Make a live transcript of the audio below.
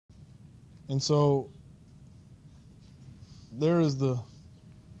And so there's the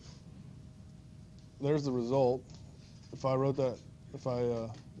result. If I wrote that, the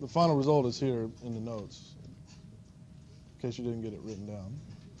final result is here in the notes, in case you didn't get it written down.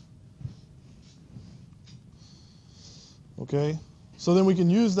 Okay, so then we can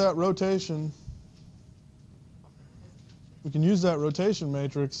use that rotation. We can use that rotation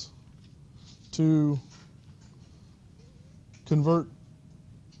matrix to convert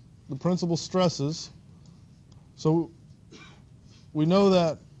the principal stresses. So we know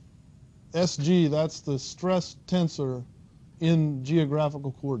that SG, that's the stress tensor in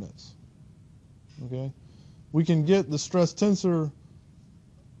geographical coordinates. Okay? We can get the stress tensor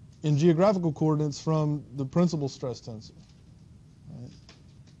in geographical coordinates from the principal stress tensor, right,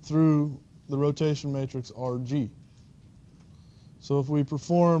 through the rotation matrix RG. So if we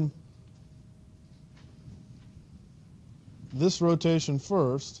perform this rotation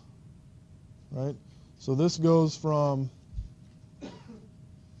first, right, so this goes from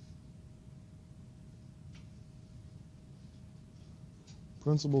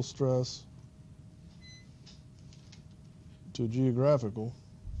principal stress to geographical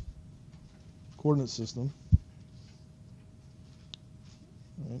coordinate system,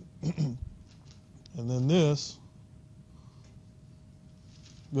 right? And then this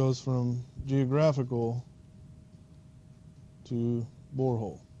goes from geographical to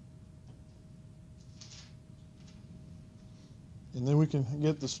borehole. And then we can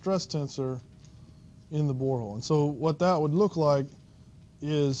get the stress tensor in the borehole. And so what that would look like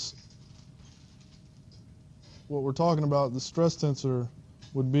is what we're talking about. The stress tensor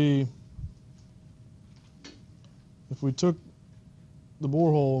would be if we took the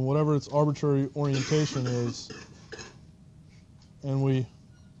borehole and whatever its arbitrary orientation is, and we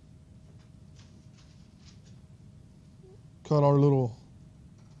cut our little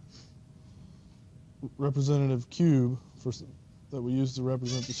representative cube that we use to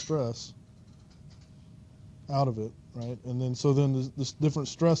represent the stress out of it, right? And then so then the different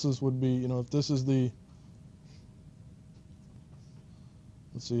stresses would be, you know, if this is the,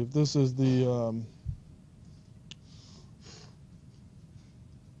 let's see, if this is the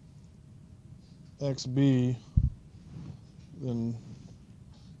XB, then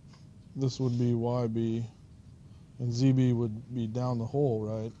this would be YB, and ZB would be down the hole,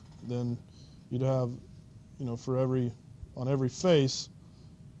 right? Then you'd have, you know, for every, on every face,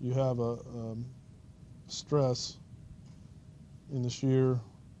 you have a stress in the shear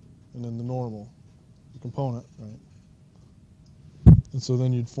and in the normal, the component, right? And so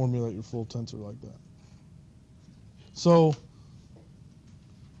then you'd formulate your full tensor like that. So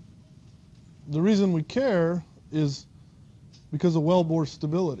the reason we care is because of wellbore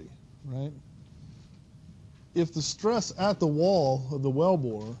stability, right? If the stress at the wall of the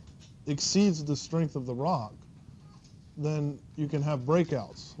wellbore exceeds the strength of the rock, then you can have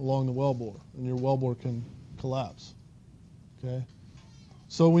breakouts along the wellbore, and your wellbore can collapse. Okay?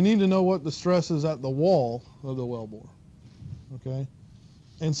 So we need to know what the stress is at the wall of the wellbore. Okay?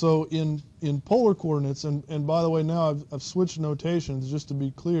 And so in polar coordinates, and by the way, now I've switched notations just to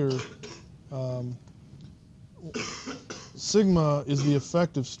be clear. Sigma is the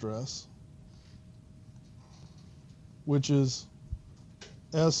effective stress, which is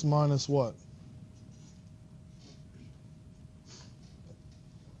S minus what?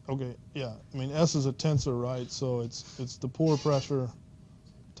 Okay, yeah. I mean, S is a tensor, right? So it's the pore pressure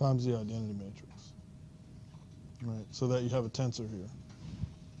times the identity matrix, right? So that you have a tensor here,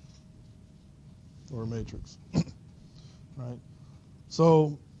 or a matrix, right?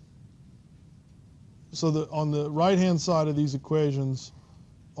 So on the right-hand side of these equations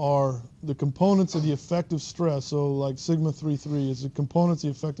are the components of the effective stress. So like sigma 3,3 is the components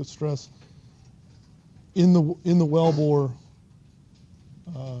of the effective stress in the wellbore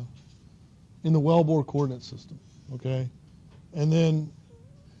coordinate system. Okay, and then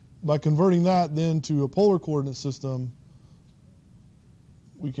by converting that then to a polar coordinate system,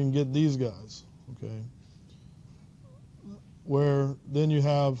 we can get these guys. Okay, where then you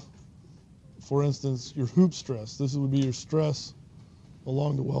have, for instance, your hoop stress. This would be your stress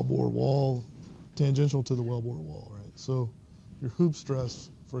along the wellbore wall, tangential to the wellbore wall, right? So your hoop stress,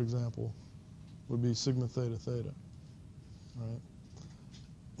 for example, would be sigma theta theta, right?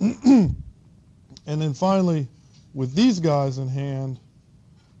 And then finally, with these guys in hand,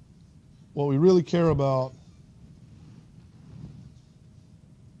 what we really care about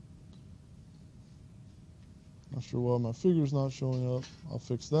not sure why my figure's not showing up. I'll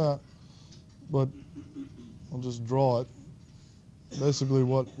fix that. But I'll just draw it. Basically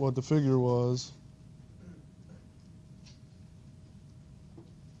what the figure was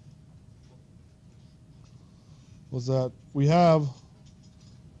was that we have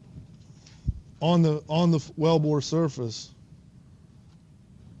on the wellbore surface,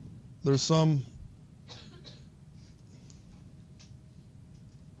 there's some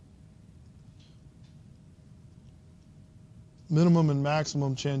minimum and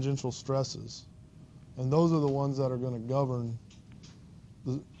maximum tangential stresses, and those are the ones that are going to govern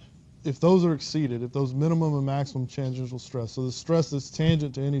if those are exceeded, if those minimum and maximum tangential stress, so the stress that's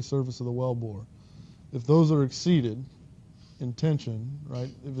tangent to any surface of the wellbore, if those are exceeded in tension, right,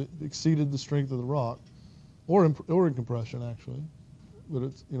 if it exceeded the strength of the rock, or in compression actually, but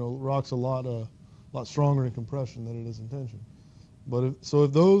it's, you know, rock's a lot stronger in compression than it is in tension. But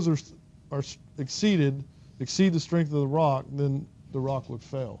if those exceed the strength of the rock, then the rock would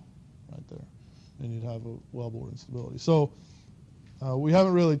fail right there, and you'd have a wellbore instability. So we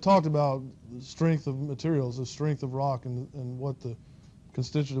haven't really talked about the strength of materials, the strength of rock, and what the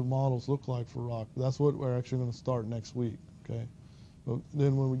constitutive models look like for rock. That's what we're actually going to start next week. Okay, but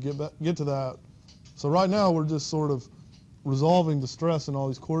then when we get to that, so right now we're just sort of resolving the stress in all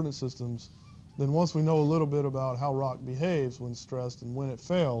these coordinate systems. Then once we know a little bit about how rock behaves when stressed and when it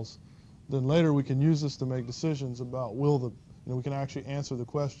fails, then later we can use this to make decisions about we can actually answer the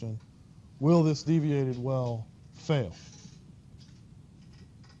question, will this deviated well fail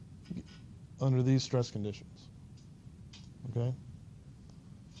under these stress conditions? Okay.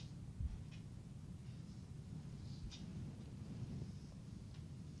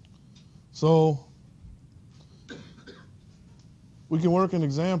 So we can work an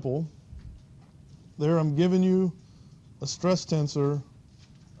example. There I'm giving you a stress tensor,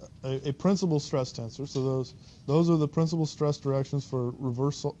 a principal stress tensor. So those are the principal stress directions for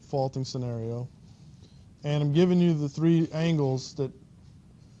reverse faulting scenario. And I'm giving you the three angles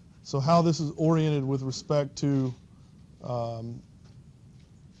so how this is oriented with respect to the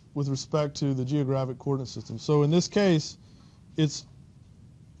geographic coordinate system. So in this case,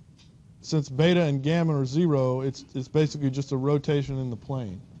 since beta and gamma are 0, it's basically just a rotation in the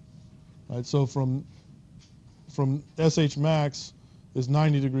plane, right? So from SH max is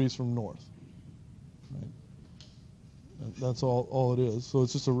 90 degrees from north, right? That's all it is. So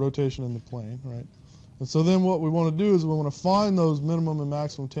it's just a rotation in the plane, right? And so then what we want to do is we want to find those minimum and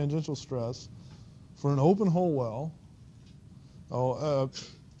maximum tangential stress for an open hole well.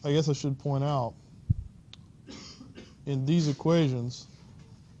 I guess I should point out in these equations,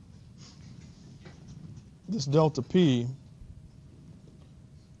 this delta P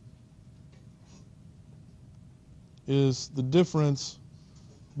is the difference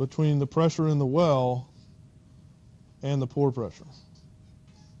between the pressure in the well and the pore pressure.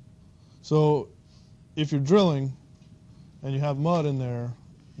 So if you're drilling and you have mud in there,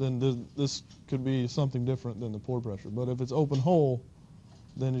 then this could be something different than the pore pressure. But if it's open hole,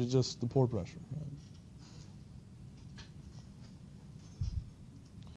 then it's just the pore pressure. Right?